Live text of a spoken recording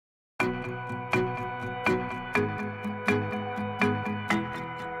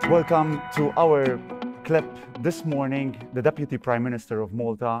Welcome to our clip this morning, the Deputy Prime Minister of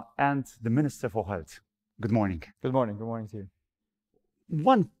Malta and the Minister for Health. Good morning. Good morning. Good morning to you.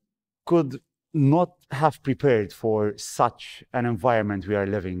 One could not have prepared for such an environment we are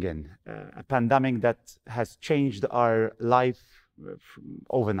living in, a pandemic that has changed our life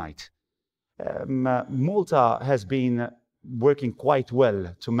overnight. Malta has been working quite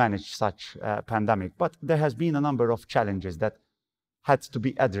well to manage such a pandemic, but there has been a number of challenges that had to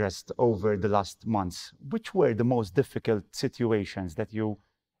be addressed over the last months. Which were the most difficult situations that you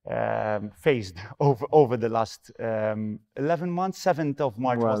faced over the last 11 months? 7th of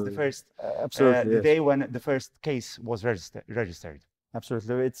March was the first yes. day when the first case was registered.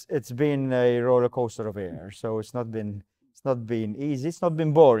 Absolutely, it's been a roller coaster of air. So it's not been easy. It's not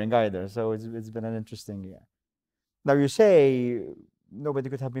been boring either. So it's been an interesting year. Now you say nobody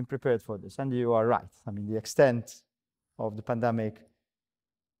could have been prepared for this, and you are right. I mean, the extent of the pandemic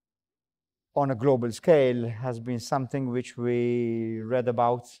on a global scale has been something which we read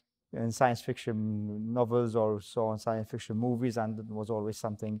about in science fiction novels or saw in science fiction movies, and it was always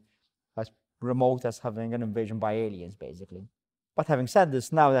something as remote as having an invasion by aliens, basically. But having said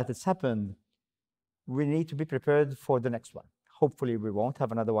this, now that it's happened, we need to be prepared for the next one. Hopefully we won't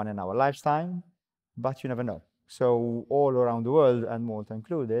have another one in our lifetime, but you never know. So all around the world, and Malta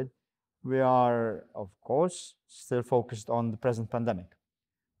included, we are, of course, still focused on the present pandemic.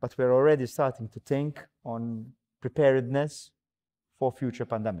 But we're already starting to think on preparedness for future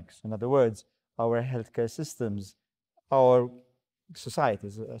pandemics. In other words, our healthcare systems, our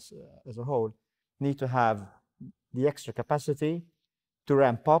societies as a whole, need to have the extra capacity to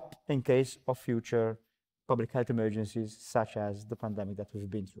ramp up in case of future public health emergencies, such as the pandemic that we've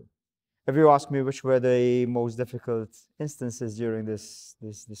been through. If you ask me which were the most difficult instances during this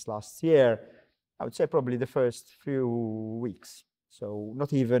last year, I would say probably the first few weeks. So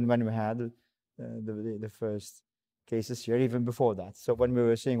not even when we had the first cases here, even before that. So when we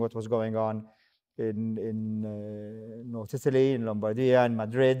were seeing what was going on in North Italy, in Lombardia, in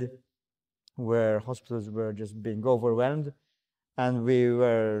Madrid, where hospitals were just being overwhelmed, and we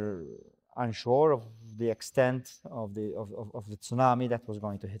were unsure of the extent of the tsunami that was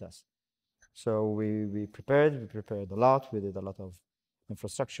going to hit us. So we prepared a lot. We did a lot of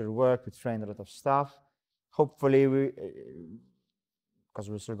infrastructure work. We trained a lot of staff. Hopefully, because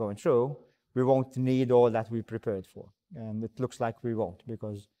we're still going through, we won't need all that we prepared for. And it looks like we won't,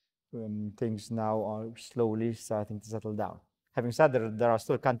 because things now are slowly starting to settle down. Having said that, there are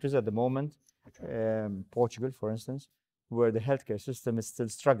still countries at the moment, Portugal, for instance, where the healthcare system is still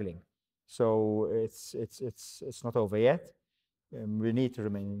struggling. So it's not over yet. We need to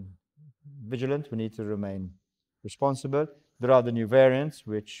remain vigilant. We need to remain responsible. There are the new variants,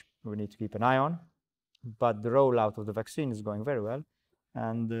 which we need to keep an eye on. But the rollout of the vaccine is going very well.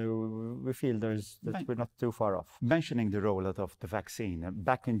 And we feel that we're not too far off. Mentioning the rollout of the vaccine,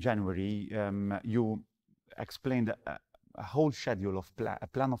 back in January, you explained a whole schedule of a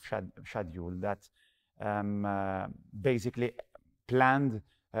plan of schedule that basically planned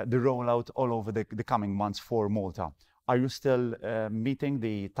the rollout all over the coming months for Malta. Are you still meeting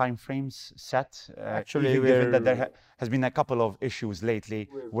the timeframes set? Actually, given that there has been a couple of issues lately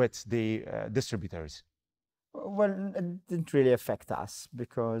with the distributors. Well, it didn't really affect us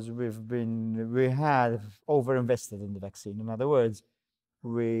because we had over-invested in the vaccine. In other words,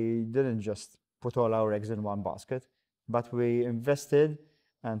 we didn't just put all our eggs in one basket, but we invested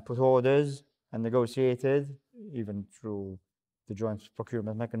and put orders and negotiated, even through the joint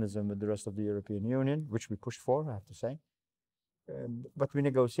procurement mechanism with the rest of the European Union, which we pushed for, I have to say. But we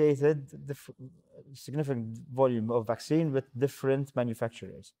negotiated the significant volume of vaccine with different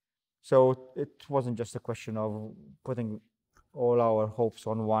manufacturers. So it wasn't just a question of putting all our hopes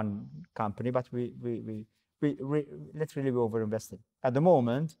on one company, but we literally over-invested. At the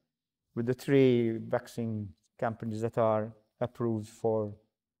moment, with the 3 vaccine companies that are approved for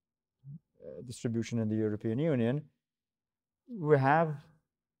distribution in the European Union, we have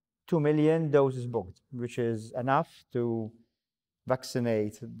 2 million doses booked, which is enough to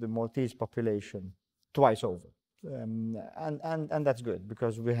vaccinate the Maltese population twice over. And that's good,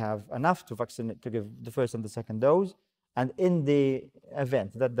 because we have enough to vaccinate, to give the first and the second dose. And in the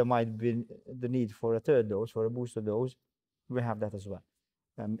event that there might be the need for a 3rd dose, for a booster dose, we have that as well.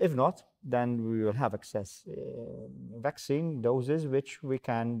 If not, then we will have excess vaccine doses, which we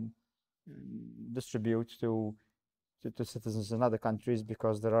can distribute to citizens in other countries,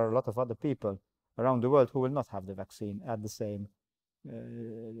 because there are a lot of other people around the world who will not have the vaccine at the same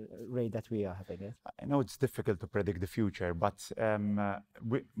rate that we are having it. I know it's difficult to predict the future, but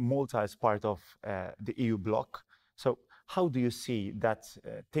Malta is part of the EU bloc. So how do you see that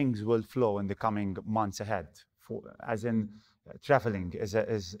things will flow in the coming months ahead? As in traveling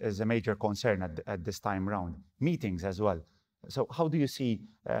is a major concern at this time round, meetings as well. So how do you see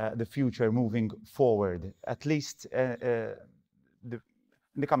the future moving forward, at least in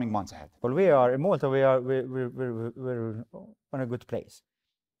the coming months ahead? Well, we are in Malta. We're on a good place.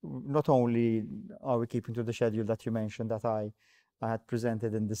 Not only are we keeping to the schedule that you mentioned that I had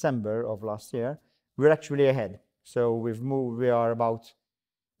presented in December of last year, we're actually ahead. So we've moved. We are about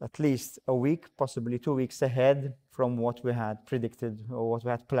at least a week, possibly 2 weeks ahead from what we had predicted or what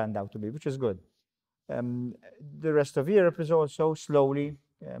we had planned out to be, which is good. The rest of Europe is also slowly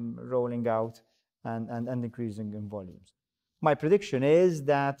rolling out and increasing in volumes. My prediction is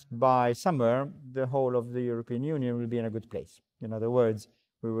that by summer, the whole of the European Union will be in a good place. In other words,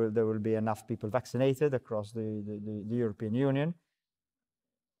 there will be enough people vaccinated across the European Union.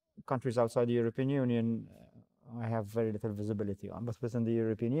 Countries outside the European Union, I have very little visibility on, but within the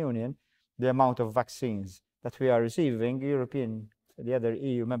European Union, the amount of vaccines that we are receiving, the other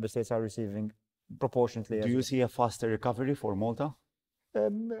EU member states are receiving proportionately. Do you see a faster recovery for Malta?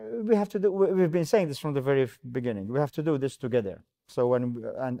 We have to do. We've been saying this from the very beginning. We have to do this together. So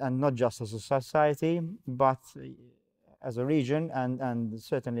and not just as a society, but as a region and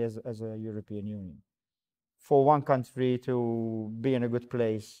certainly as a European Union. For one country to be in a good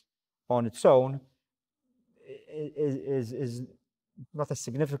place on its own is not as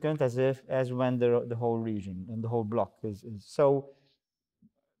significant as when the whole region and the whole bloc is. So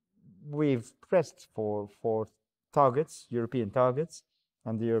we've pressed for targets, European targets,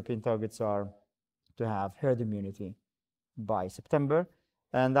 and the European targets are to have herd immunity by September.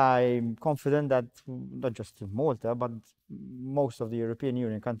 And I'm confident that not just Malta, but most of the European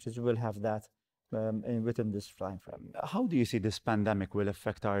Union countries will have that within this time frame. How do you see this pandemic will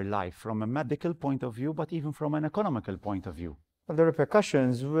affect our life from a medical point of view, but even from an economical point of view? Well, the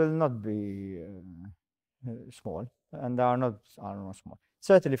repercussions will not be small, and are not small.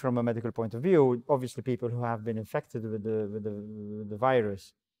 Certainly, from a medical point of view, obviously, people who have been infected with the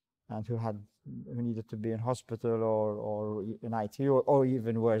virus and who needed to be in hospital or in ITU, or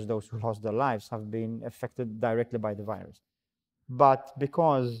even worse, those who lost their lives have been affected directly by the virus. But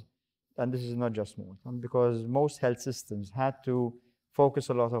because, and this is not just Malta, because most health systems had to focus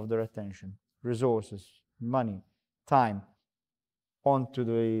a lot of their attention, resources, money, time onto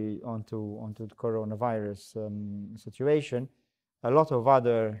the coronavirus situation, a lot of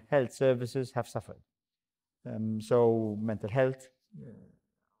other health services have suffered. So mental health,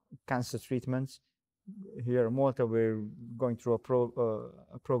 cancer treatments. Here in Malta, we're going through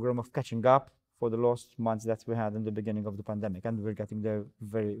a program of catching up for the lost months that we had in the beginning of the pandemic, and we're getting there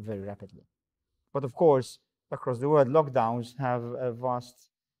very, very rapidly. But of course, across the world, lockdowns have a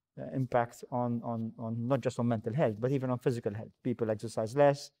vast impact on not just on mental health, but even on physical health. People exercise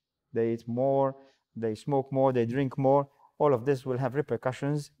less, they eat more, they smoke more, they drink more. All of this will have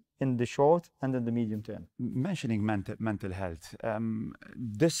repercussions in the short and in the medium term. Mentioning mental health,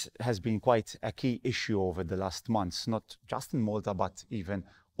 this has been quite a key issue over the last months, not just in Malta, but even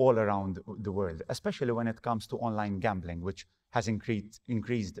all around the world, especially when it comes to online gambling, which has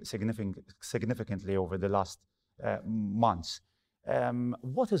increased significantly over the last months.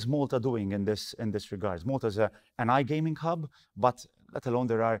 What is Malta doing in this regard? Malta is an iGaming hub, but let alone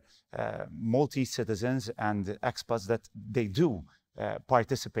there are Maltese citizens and expats that they do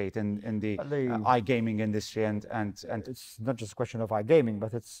participate in the iGaming industry, and it's not just a question of iGaming,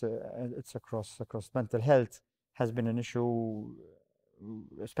 but it's across mental health has been an issue,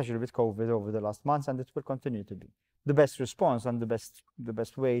 especially with COVID over the last months, and it will continue to be. The best response and the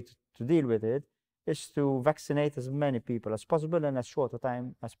best way to deal with it is to vaccinate as many people as possible in as short a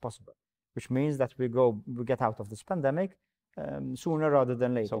time as possible, which means that we get out of this pandemic sooner rather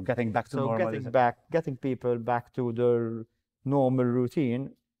than later. So getting back to normal. Getting people back to their normal routine.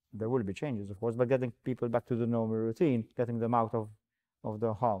 There will be changes, of course, but getting people back to the normal routine, getting them out of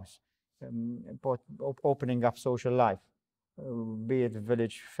the house, opening up social life, be it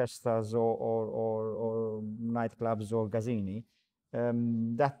village festas or nightclubs or gazini.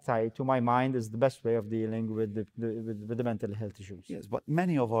 That, to my mind, is the best way of dealing with the mental health issues. Yes, but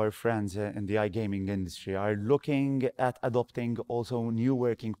many of our friends in the iGaming industry are looking at adopting also new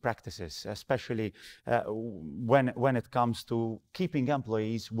working practices, especially when it comes to keeping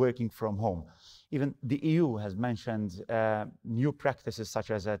employees working from home. Even the EU has mentioned new practices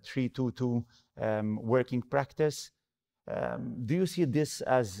such as a 3-2-2 working practice. Do you see this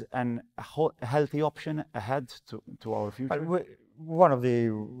as a healthy option ahead to our future? one of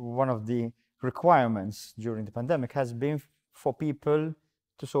the requirements during the pandemic has been for people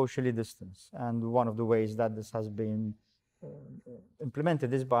to socially distance, and one of the ways that this has been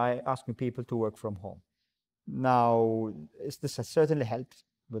implemented is by asking people to work from home. Now, this has certainly helped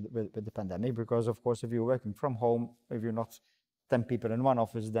with the pandemic, because of course, if you're working from home, if you're not 10 people in one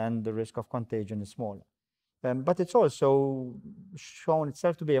office, then the risk of contagion is smaller. But it's also shown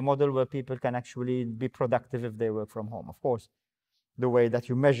itself to be a model where people can actually be productive if they work from home. Of course, the way that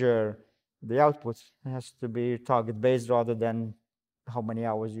you measure the output has to be target-based rather than how many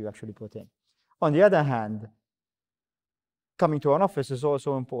hours you actually put in. On the other hand, coming to an office is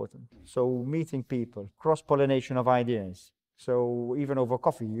also important. So meeting people, cross-pollination of ideas. So even over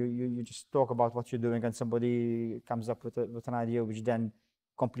coffee, you just talk about what you're doing, and somebody comes up with an idea which then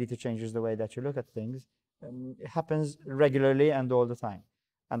completely changes the way that you look at things. It happens regularly and all the time.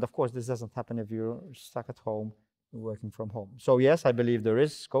 And of course, this doesn't happen if you're stuck at home working from home. So yes, I believe there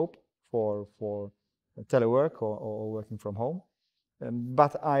is scope for telework or working from home.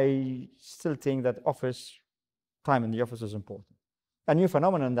 But I still think that time in the office is important. A new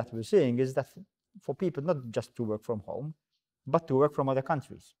phenomenon that we're seeing is that for people not just to work from home, but to work from other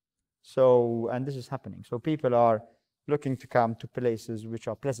countries. So, and this is happening. So people are looking to come to places which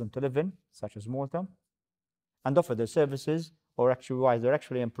are pleasant to live in, such as Malta, and offer their services, or actually, they're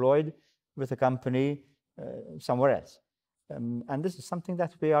actually employed with a company somewhere else. And this is something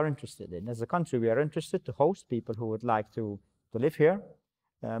that we are interested in. As a country, we are interested to host people who would like to live here,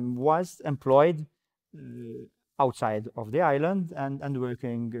 whilst employed outside of the island and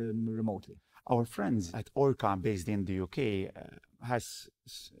working remotely. Our friends at Orca, based in the UK, has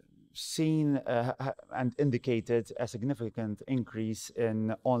seen and indicated a significant increase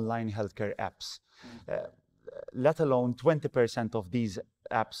in online healthcare apps. Let alone 20% of these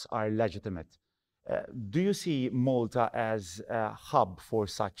apps are legitimate. Do you see Malta as a hub for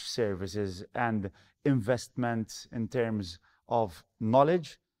such services and investment in terms of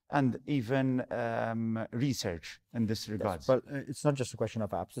knowledge and even research in this regard? Yes, well, it's not just a question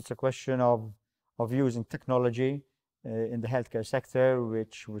of apps. It's a question of using technology in the healthcare sector,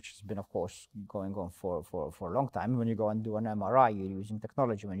 which has been, of course, going on for a long time. When you go and do an MRI, you're using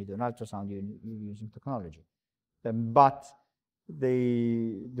technology. When you do an ultrasound, you're using technology. But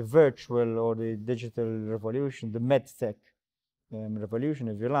the virtual or the digital revolution, the medtech revolution,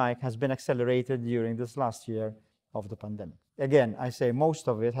 if you like, has been accelerated during this last year of the pandemic. Again, I say most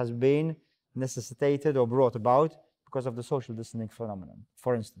of it has been necessitated or brought about because of the social distancing phenomenon.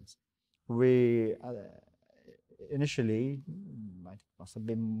 For instance, we initially, it must have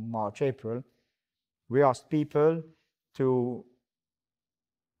been March, April, we asked people to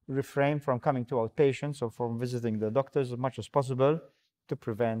refrain from coming to outpatients or from visiting the doctors as much as possible to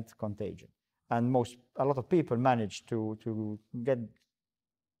prevent contagion. And a lot of people managed to get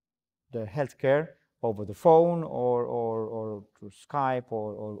their healthcare over the phone or through Skype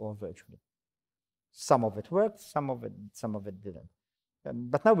or virtually. Some of it worked, some of it didn't.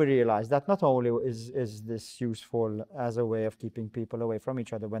 But now we realize that not only is this useful as a way of keeping people away from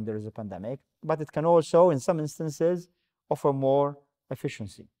each other when there is a pandemic, but it can also, in some instances, offer more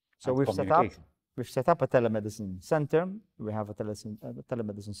efficiency. So we've set up a telemedicine center. We have a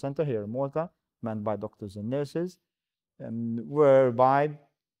telemedicine center here in Malta, manned by doctors and nurses, whereby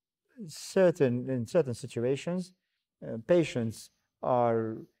in certain situations, patients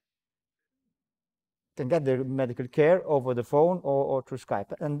can get their medical care over the phone or through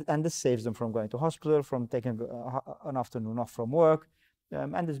Skype. And this saves them from going to hospital, from taking an afternoon off from work,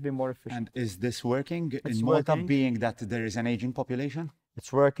 and it's been more efficient. And is this working in Malta, being that there is an aging population?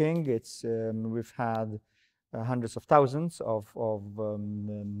 It's working. We've had hundreds of thousands of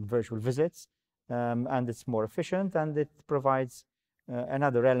virtual visits, and it's more efficient, and it provides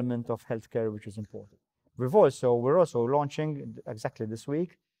another element of healthcare which is important. We're also launching exactly this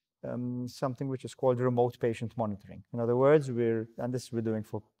week something which is called remote patient monitoring. In other words, we're doing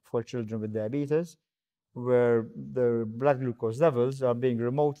for children with diabetes, where their blood glucose levels are being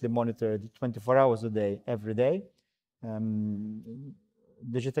remotely monitored 24 hours a day, every day,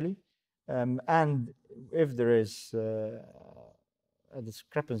 digitally. And if there is a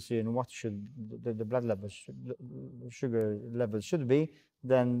discrepancy in what the blood levels, sugar levels should be,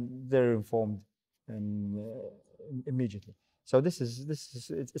 then they're informed immediately. So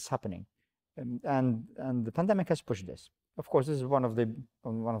it's happening, and the pandemic has pushed this. Of course, this is one of the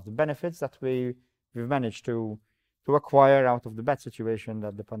benefits that we've managed to acquire out of the bad situation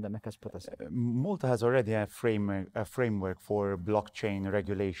that the pandemic has put us in. Malta has already a framework for blockchain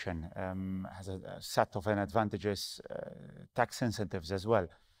regulation, has a set of advantages, tax incentives as well.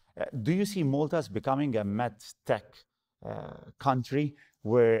 Do you see Malta as becoming a med tech country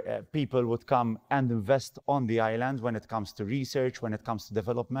where people would come and invest on the island when it comes to research, when it comes to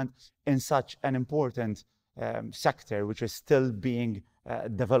development in such an important sector which is still being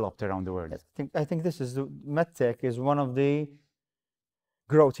developed around the world. I think this is medtech is one of the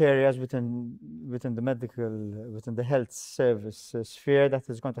growth areas within the health service sphere that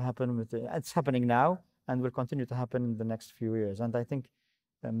is going to happen. It's happening now and will continue to happen in the next few years. And I think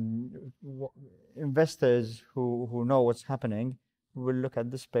investors who know what's happening will look at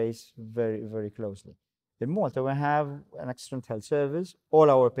the space very, very closely. In Malta, we have an excellent health service. All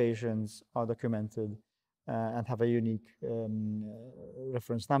our patients are documented and have a unique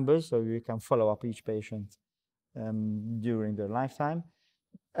reference number, so you can follow up each patient during their lifetime.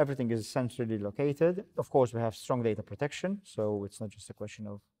 Everything is centrally located. Of course, we have strong data protection, so it's not just a question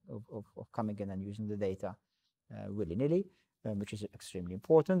of coming in and using the data willy-nilly, which is extremely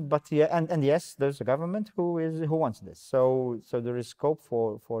important. But yeah, and yes, there's a government who wants this. So there is scope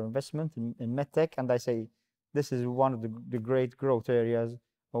for investment in medtech, and I say this is one of the great growth areas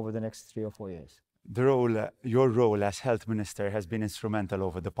over the next 3 or 4 years. Your role as health minister has been instrumental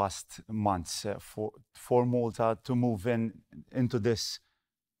over the past months for Malta to move into this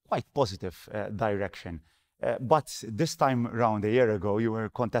quite positive direction. But this time around, a year ago, you were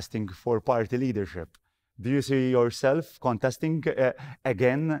contesting for party leadership. Do you see yourself contesting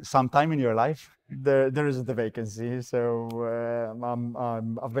again sometime in your life? There isn't a vacancy, so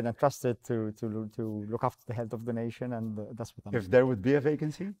I've been entrusted to look after the health of the nation, and that's what I'm doing. If there would be a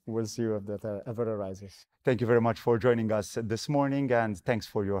vacancy? We'll see if that ever arises. Thank you very much for joining us this morning, and thanks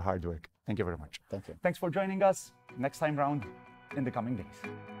for your hard work. Thank you very much. Thank you. Thanks for joining us next time round in the coming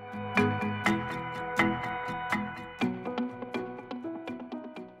days.